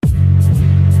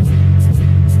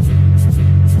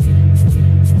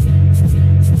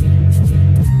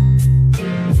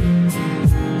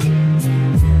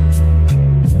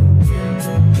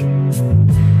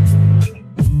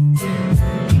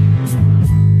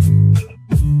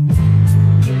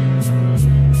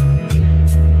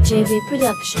JV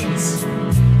Productions.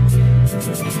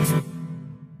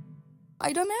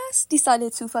 My dumbass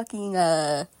decided to fucking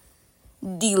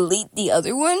delete the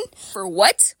other one. For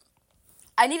what?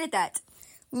 I needed that.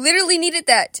 Literally needed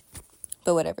that.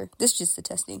 But whatever. This is just the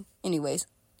testing. Anyways,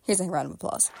 here's a round of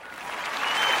applause.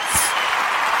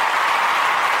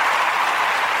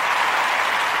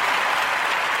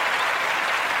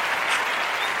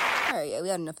 Alright, yeah, we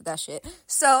had enough of that shit.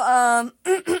 So,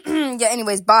 yeah,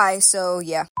 anyways, bye. So,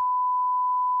 yeah.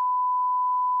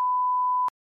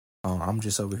 I'm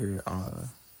just over here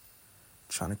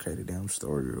trying to create a damn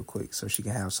story real quick so she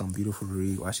can have something beautiful to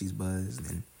read while she's buzzed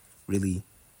and really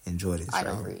enjoy this. I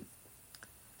don't read.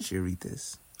 She'll read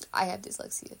this. I have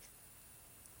dyslexia.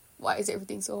 Why is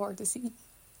everything so hard to see?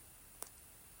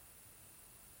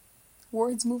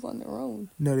 Words move on their own.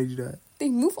 No, they do not. They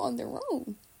move on their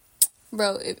own.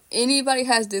 Bro, if anybody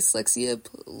has dyslexia,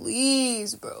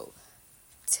 please, bro,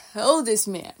 tell this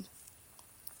man.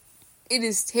 It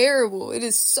is terrible. It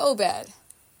is so bad.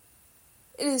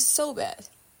 It is so bad.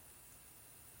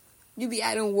 You be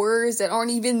adding words that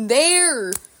aren't even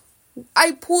there.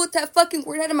 I pulled that fucking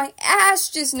word out of my ass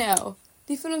just now.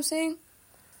 Do you feel what I'm saying?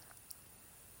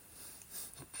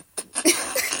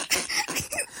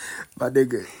 My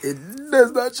nigga, it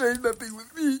does not change nothing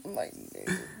with me. My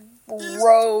nigga,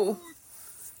 bro.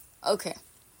 Okay,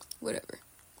 whatever.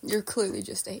 You're clearly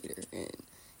just a hater, and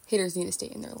haters need to stay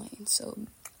in their lane, so...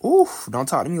 Oof, don't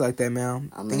talk to me like that,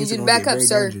 man. I'm gonna need you to back up,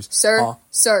 sir. Sir.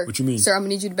 What you mean? Sir, I'm gonna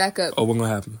need you to back up. Oh, what's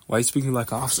gonna happen? Why are you speaking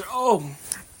like an officer? Oh,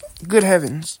 good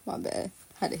heavens. My bad.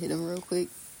 Had to hit him real quick.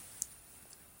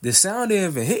 The sound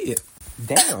didn't even hit you.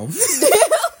 Damn.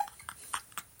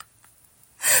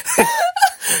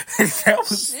 That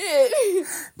was... Shit.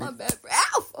 My bad, bro.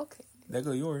 Ow! Okay. That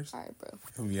go yours. Alright, bro.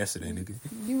 From yesterday, nigga.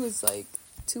 You was like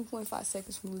 2.5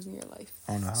 seconds from losing your life.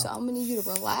 I don't know how. So I'm gonna need you to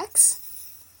relax.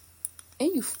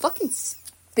 And you fucking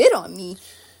spit on me.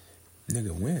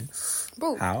 Nigga, when?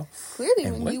 Bro, how? Clearly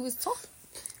and when what? he was talking.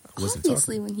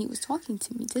 Obviously when he was talking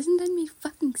to me. Doesn't that make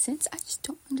fucking sense? I just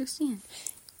don't understand.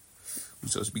 We're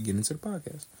supposed to be getting into the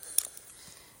podcast.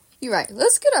 You're right.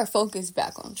 Let's get our focus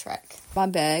back on track. My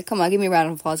bad. Come on, give me a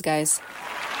round of applause, guys.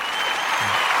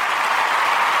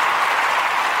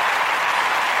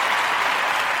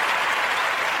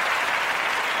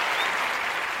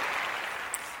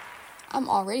 I'm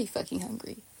already fucking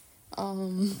hungry.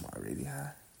 I'm already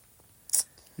high.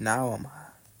 Now I'm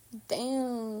high.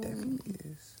 Damn. Definitely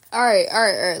is.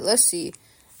 Alright. Let's see.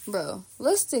 Bro,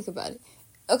 let's think about it.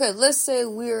 Okay, let's say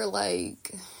we're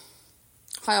like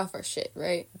high off our shit,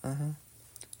 right? Uh-huh.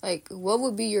 Like, what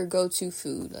would be your go-to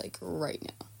food, like, right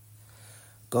now?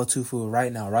 Go-to food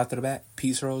right now, right to the back,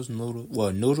 pizza rolls, noodles.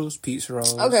 Well, noodles, pizza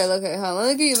rolls. Okay, hold on.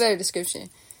 Let me give you a better description.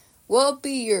 What would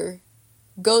be your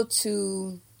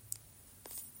go-to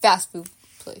fast food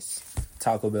place?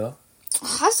 Taco Bell.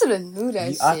 I should have knew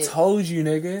that shit. I told you,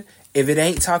 nigga. If it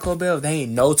ain't Taco Bell, if there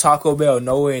ain't no Taco Bell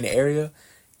nowhere in the area,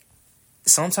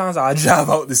 sometimes I drive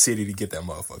out the city to get that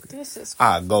motherfucker. This is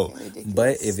I go. ridiculous.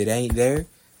 But if it ain't there,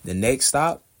 the next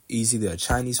stop is either a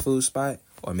Chinese food spot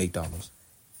or McDonald's.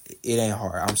 It ain't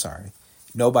hard. I'm sorry.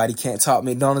 Nobody can't talk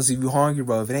McDonald's if you hungry,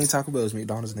 bro. If it ain't Taco Bell, it's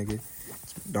McDonald's, nigga.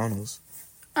 It's McDonald's.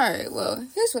 Alright, well,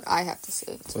 here's what I have to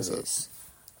say to this.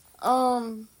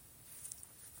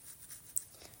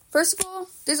 First of all,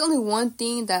 there's only one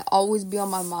thing that always be on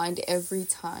my mind every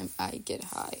time I get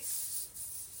high.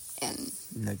 And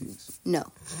Nuggets. No.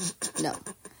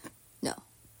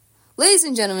 Ladies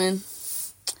and gentlemen,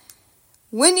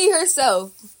 Wendy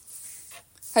herself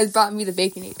has brought me the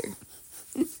Baconator.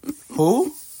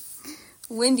 Who?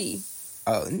 Wendy.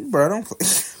 Oh, bro, don't play.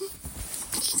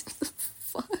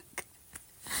 Fuck.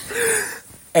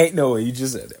 Ain't no way you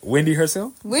just said that. Wendy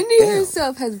herself? Wendy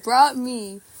herself has brought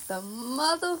me the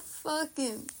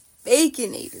motherfucking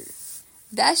Baconator.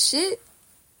 That shit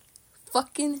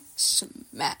fucking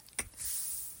smack.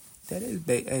 That is,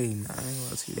 hey, I ain't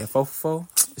gonna see that 4 for 4.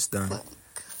 It's done.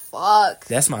 Fuck.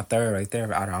 That's my third right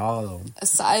there out of all of them.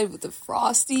 Aside with the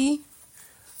Frosty.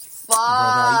 Fuck. Bro,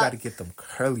 now you gotta get them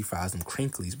curly fries, them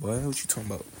crinklies, boy. What you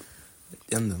talking about?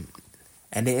 Them.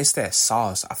 And then it's that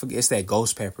sauce. I forget. It's that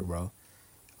ghost pepper, bro.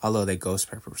 I love that ghost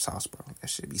pepper sauce, bro. That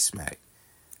shit be smack.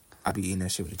 I be eating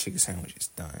that shit with a chicken sandwich. It's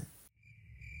done.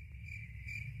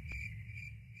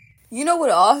 You know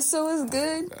what also is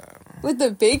good? With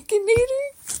the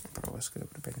Baconator? Bro, what's good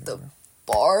with the Baconator? The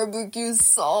barbecue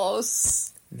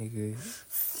sauce. Nigga.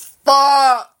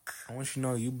 Fuck. I want you to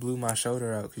know you blew my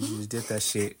shoulder out because you just did that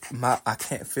shit. I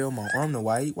can't feel my arm though.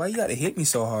 Why you gotta hit me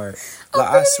so hard? Like,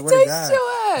 I swear to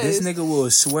God, this nigga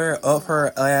will swear up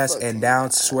her ass and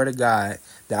down. Swear to God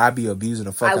that I be abusing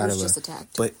the fuck out of her. I was just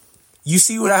attacked. But You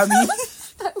see what I mean?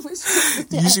 I wish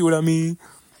You see what I mean?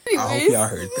 Anyways. I hope y'all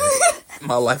heard that.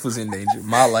 My life was in danger.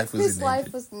 My life was His in danger.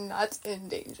 life was not in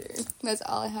danger. That's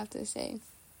all I have to say.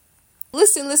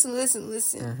 Listen.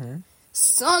 Mm-hmm.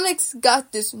 Sonic's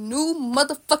got this new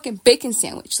motherfucking bacon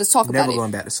sandwich. Let's talk about it. Never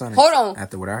going back to Sonic. Hold on.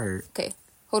 After what I heard. Okay,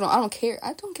 hold on. I don't care.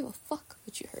 I don't give a fuck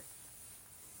what you heard.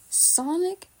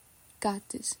 Sonic got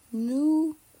this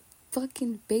new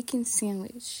fucking bacon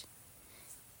sandwich.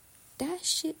 That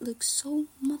shit looks so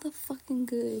motherfucking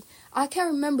good. I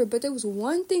can't remember, but there was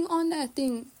one thing on that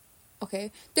thing.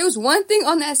 Okay, there was one thing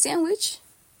on that sandwich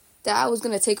that I was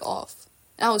gonna take off.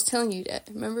 And I was telling you that.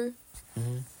 Remember?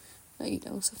 Mm-hmm. No, you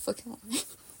don't. So fucking lie.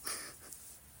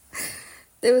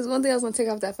 There was one thing I was gonna take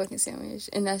off that fucking sandwich,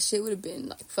 and that shit would have been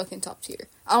like fucking top tier.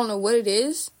 I don't know what it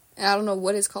is, and I don't know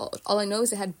what it's called. All I know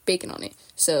is it had bacon on it.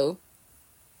 So,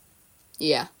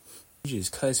 yeah. You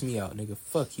just cuss me out, nigga.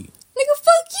 Fuck you. Nigga,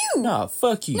 fuck you. Nah,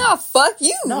 fuck you. Nah, fuck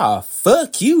you. Nah,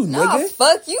 fuck you, nigga. Nah,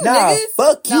 fuck you, nah, nigga.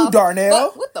 Fuck you,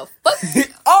 Darnell. What the fuck?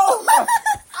 Oh, my.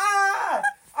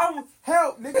 I'm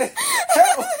help, nigga.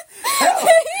 Help.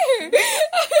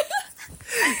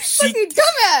 Fucking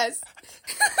dumbass.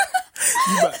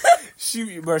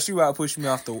 She about to push me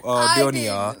off the building,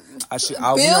 y'all.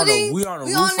 Building? We on a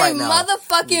roof right now.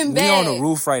 Motherfucking bed. We on the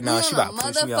roof right now. She about to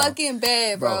push me off. Motherfucking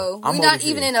bed, bro. I'm We're not over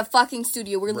even here. in a fucking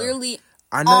studio. We're literally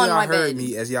I know on y'all my heard bed.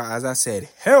 me as I said,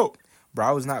 help. Bro,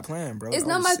 I was not playing, bro. It's I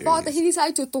not was my serious. fault that he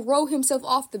decided to throw himself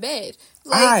off the bed.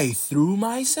 Like, I threw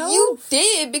myself? you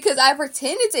did because I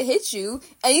pretended to hit you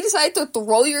and you decided to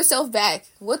throw yourself back.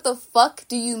 What the fuck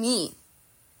do you mean?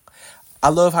 I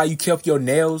love how you kept your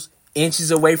nails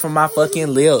inches away from my fucking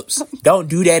lips. Don't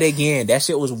do that again. That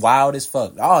shit was wild as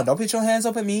fuck. Oh, don't put your hands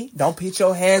up at me. Don't put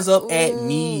your hands up at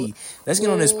me. Let's get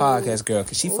on this podcast, girl,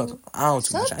 because she fucking, I don't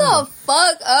too much. Shut the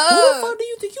fuck up. Who the fuck do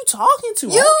you think you talking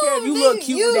to? I don't care if you look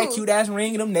cute with that you. cute ass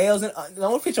ring and them nails. And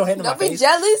don't put your hand in my Don't be face.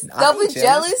 jealous. I Don't ain't be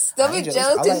jealous. Don't I be ain't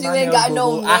jealous I because like you my ain't nails got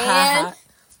no boo-boo. man.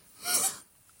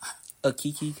 A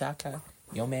kiki kaka.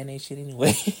 Your man ain't shit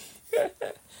anyway.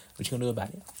 What you gonna do about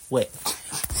it? What?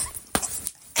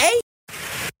 Hey.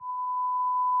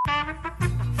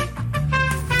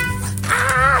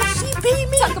 She beat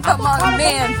me. Talk about my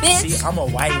man, bitch. See, I'm a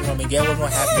white woman. Get what's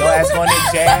gonna happen? Your ass going to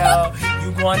jail.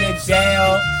 You going to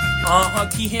jail.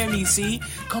 Key, hear me, see?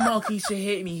 Come on, Keisha,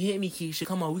 hit me, Keisha.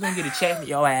 Come on, we gonna get a check with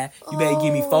your ass. You better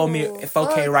give me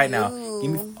 4K right now.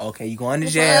 Give me, okay, you going to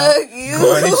jail. Fuck you.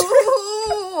 Going to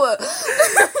jail.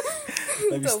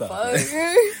 Let me The stop. fuck?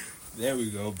 There we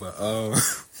go, but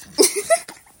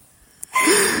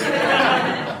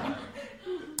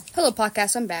Hello,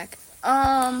 podcast. I'm back.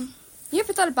 You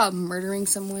ever thought about murdering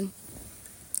someone?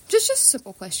 Just a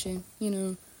simple question, you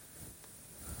know.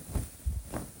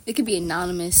 It could be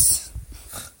anonymous.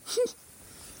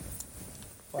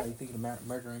 why are you thinking about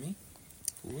murdering me?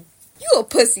 Fool. You a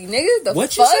pussy, nigga. The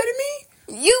What fuck? you say to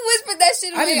me? You whispered that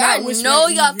shit to I me. did not I whisper know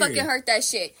in y'all your fucking ear. heard that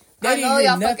shit. They I didn't know hear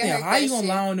y'all nothing. fucking heard How that you gonna shit.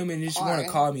 lie on them and just want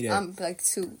to call me that? I'm like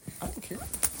two. I don't care.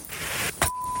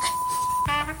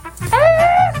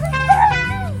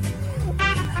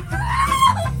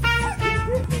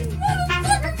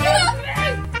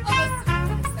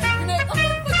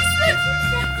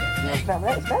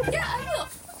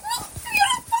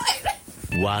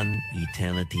 One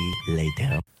eternity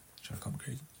later. Trying to call me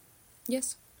crazy?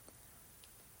 Yes.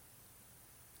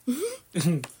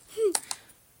 Hit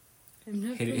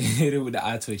it with the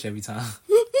eye twitch every time.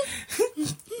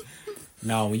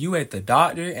 No, when you at the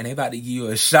doctor and they about to give you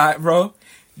a shot, bro,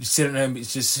 you sit there and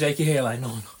just shake your head like,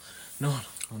 no,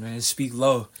 and speak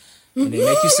low. And then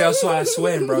make yourself start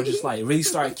sweating, bro. Just like really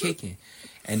start kicking.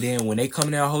 And then when they come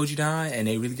in there and hold you down and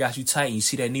they really got you tight and you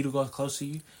see that needle go close to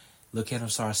you, look at them,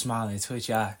 start smiling, twitch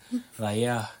your eye. Like,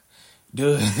 yeah,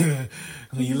 dude.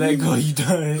 When you let go, you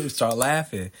done. Start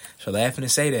laughing. Start laughing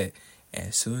and say that. And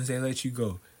as soon as they let you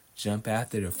go, jump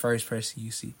after the first person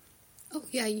you see. Oh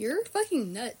yeah, you're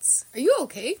fucking nuts. Are you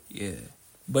okay? Yeah.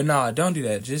 But nah, don't do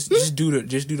that. Just do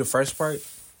the first part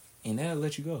and that'll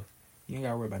let you go. You ain't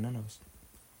gotta worry about none of us.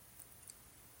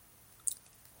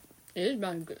 It is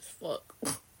about good as fuck.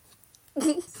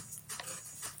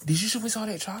 Did you switch all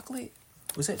that chocolate?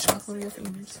 Was that chocolate on your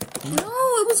fingers? No,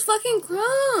 it was fucking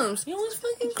crumbs. It was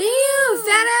fucking Damn,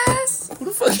 fat ass. Who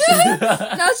the fuck?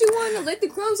 Now you want to lick the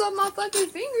crumbs off my fucking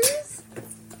fingers?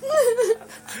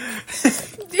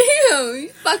 Damn, you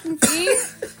fucking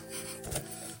thief.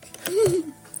 I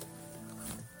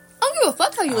don't give a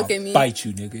fuck how you look at me. Bite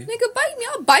you, nigga. Nigga, bite me.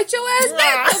 I'll bite your ass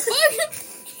back. The fuck?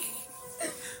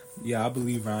 Yeah, I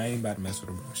believe her. I ain't about to mess with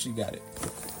her, bro. She got it.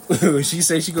 When she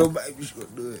say she go bite me, she gonna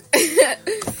do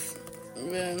it.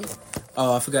 Man.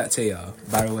 Oh, I forgot to tell y'all.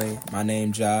 By the way, my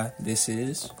name Ja. This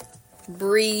is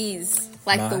Breeze,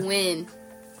 like the wind.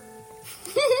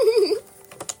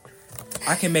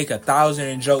 I can make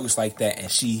 1,000 jokes like that,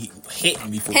 and she hit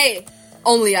me for it. Hey,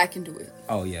 only I can do it.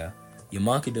 Oh yeah, your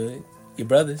mom can do it. Your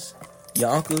brothers,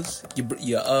 your uncles,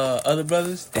 your other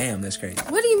brothers. Damn, that's crazy.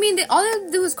 What do you mean? All they have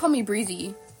to do is call me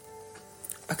Breezy.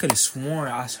 I could have sworn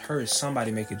I heard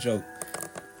somebody make a joke.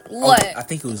 What? Oh, I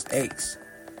think it was X.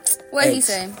 What did he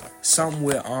say? Something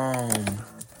with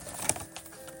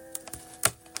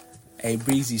hey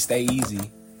Breezy, stay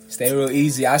easy, stay real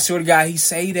easy. I swear to God, he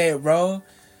say that, bro.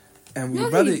 And your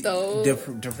brother,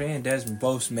 Devin and Desmond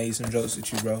both made some jokes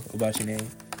with you, bro, about your name.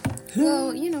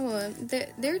 Well, you know what?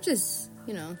 They're just,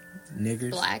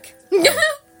 niggers. black.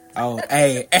 Oh,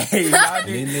 hey, y'all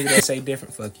niggas that say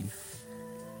different, fuck you.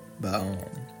 But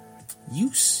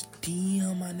you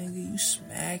still, my nigga, you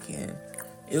smacking.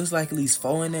 It was like at least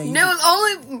 4 in there. No, it was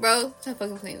only, bro. Stop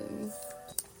fucking playing with me.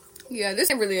 Yeah,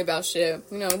 this ain't really about shit.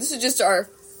 This is just our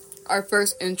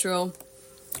first intro.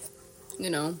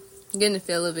 Getting the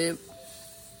feel of it.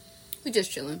 We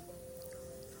just chilling.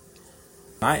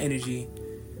 My energy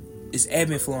is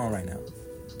ebbing and flowing right now,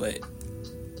 but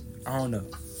I don't know.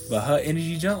 But her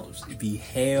energy jumps, it be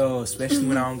hell, especially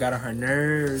when I don't got on her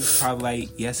nerves. Probably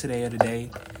like yesterday or today.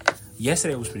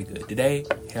 Yesterday was pretty good. Today,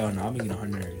 hell no, I'm getting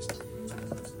on her nerves.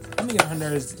 I'm getting on her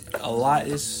nerves a lot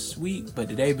this week, but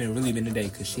today really been the day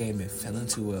because she ain't been feeling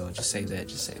too well. Just say that.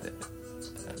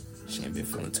 She ain't been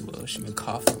feeling too well. She been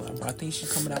coughing a lot, bro. I think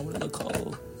she's coming out with a little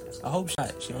cold. I hope she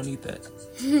don't need that.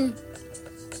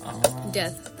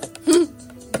 Death.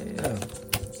 Yeah.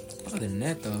 Other than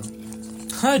that, though.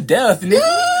 Her death, nigga.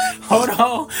 Hold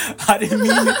on. I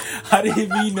didn't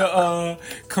mean to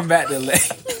come back to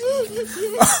late.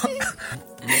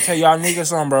 Let me tell y'all niggas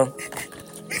something, bro.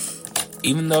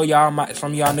 Even though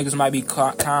some of y'all niggas might be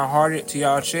kind-hearted to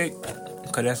y'all chick,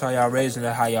 cause that's how y'all raised and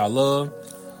that's how y'all love.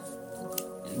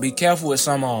 Be careful with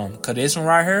some cause this one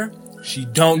right here, she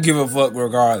don't give a fuck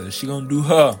regardless. She gonna do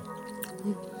her.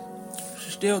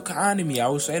 She's still kind to me, I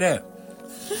would say that.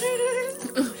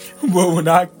 But when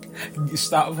I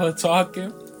stop her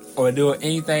talking or doing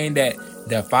anything that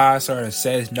defies her or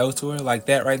says no to her like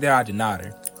that right there, I deny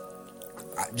her.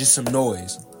 Just some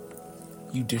noise.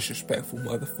 You disrespectful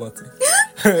motherfucker.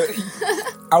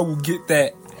 I will get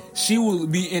that. She will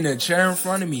be in a chair in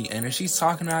front of me, and if she's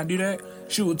talking and I do that,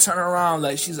 she will turn around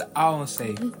like she's an owl and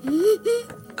say,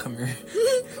 come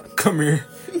here,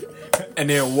 and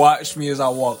then watch me as I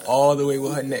walk all the way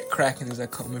with her neck cracking as I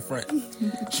come in front.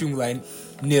 She will be like,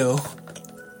 kneel.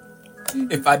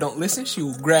 If I don't listen, she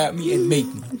will grab me and make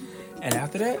me. And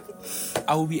after that,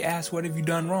 I will be asked, what have you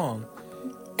done wrong?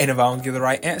 And if I don't give the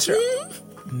right answer,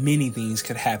 many things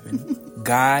could happen.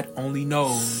 God only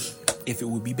knows if it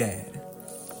would be bad.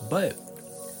 But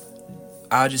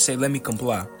I'll just say, let me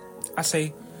comply. I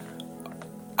say,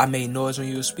 I made noise when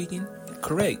you were speaking.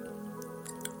 Correct.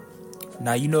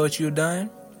 Now you know what you've done.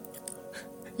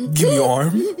 Give me your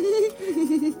arm.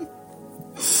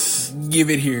 Give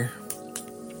it here.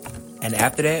 And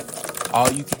after that,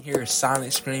 all you can hear is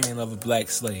silent screaming of a black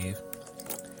slave.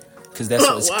 Because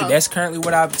that's currently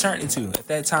what I've turned into at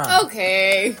that time.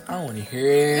 Okay. I don't want to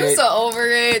hear it. I'm so over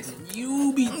it.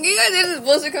 You guys did this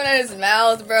bullshit coming out of his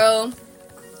mouth, bro.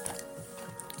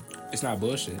 It's not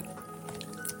bullshit.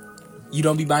 You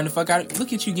don't be buying the fuck out of it.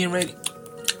 Look at you getting ready.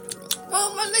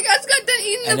 Well, my nigga, I just got done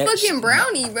eating the fucking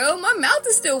brownie, bro. My mouth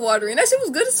is still watering. That shit was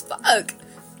good as fuck.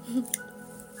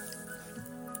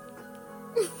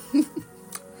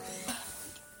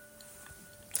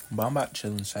 But I'm about to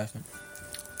chill in a second.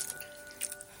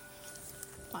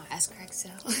 My ass cracks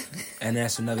out. And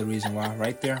that's another reason why,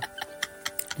 right there,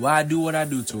 why I do what I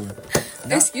do to her.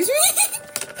 Excuse me?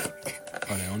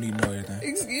 Oh, they don't need to know everything.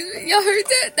 Excuse me? Y'all heard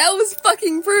that? That was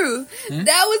fucking proof.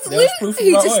 That was proof.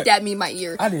 He just stabbed me in my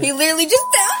ear. He literally just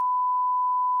stabbed.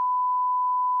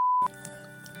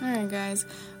 Alright, guys.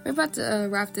 We're about to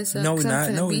wrap this up. No, we're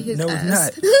not. No, we're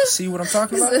not. See what I'm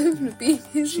talking about?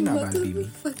 She's not about to beat me.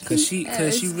 Because she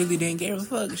really didn't give a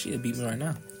fuck. She'd beat me right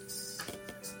now.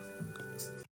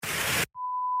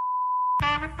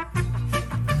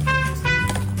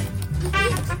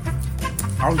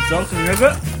 I was joking,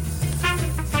 nigga.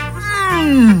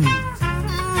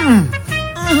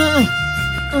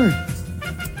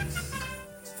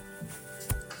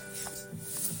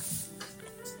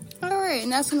 Alright,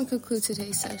 and that's going to conclude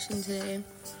today's session today.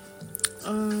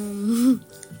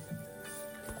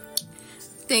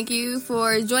 Thank you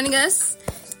for joining us,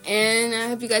 and I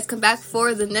hope you guys come back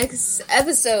for the next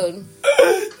episode.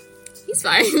 He's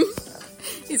fine.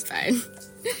 He's fine.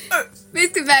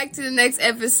 Please come back to the next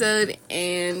episode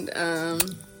and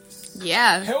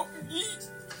Yeah. Help me.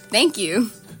 Thank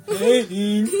you.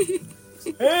 Hey.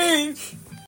 Hey.